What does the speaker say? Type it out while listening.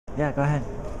Yeah, go ahead.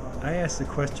 I asked the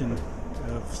question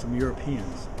of some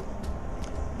Europeans.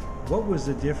 What was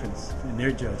the difference in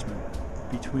their judgment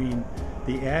between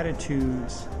the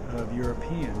attitudes of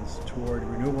Europeans toward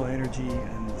renewable energy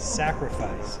and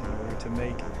sacrifice in order to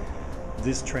make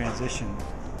this transition?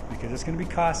 Because it's going to be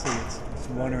costly, it's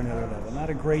one or another level. Not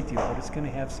a great deal, but it's going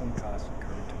to have some cost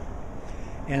incurred to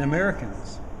it. And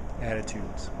Americans'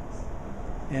 attitudes.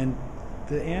 And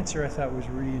the answer I thought was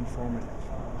really informative.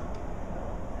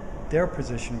 Their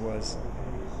position was,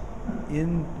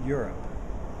 in Europe,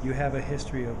 you have a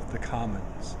history of the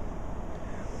commons,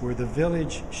 where the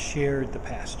village shared the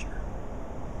pasture.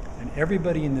 And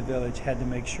everybody in the village had to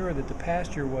make sure that the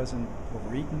pasture wasn't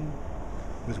overeaten,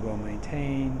 was well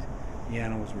maintained, the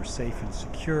animals were safe and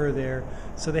secure there.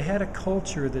 So they had a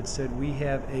culture that said we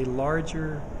have a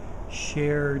larger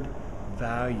shared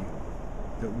value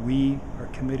that we are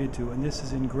committed to, and this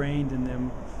is ingrained in them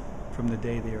from the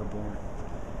day they are born.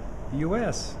 The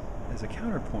U.S., as a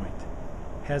counterpoint,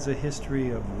 has a history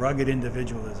of rugged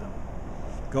individualism.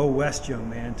 Go west, young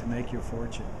man, to make your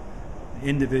fortune. The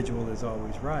individual is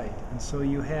always right. And so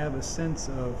you have a sense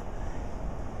of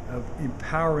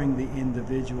empowering the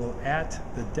individual at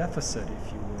the deficit,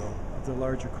 if you will, of the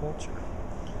larger culture.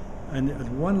 And at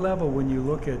one level, when you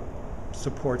look at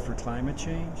support for climate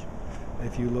change,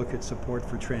 if you look at support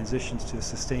for transitions to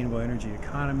sustainable energy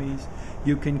economies,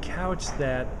 you can couch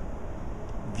that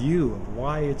view of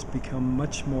why it's become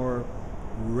much more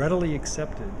readily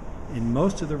accepted in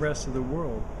most of the rest of the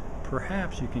world.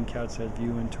 Perhaps you can couch that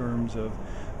view in terms of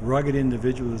rugged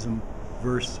individualism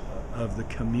versus of the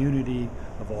community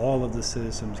of all of the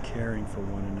citizens caring for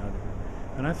one another.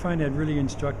 And I find that really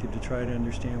instructive to try to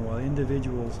understand why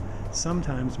individuals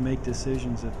sometimes make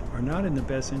decisions that are not in the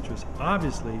best interest,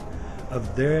 obviously,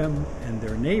 of them and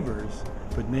their neighbors,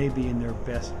 but maybe in their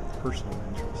best personal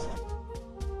interest.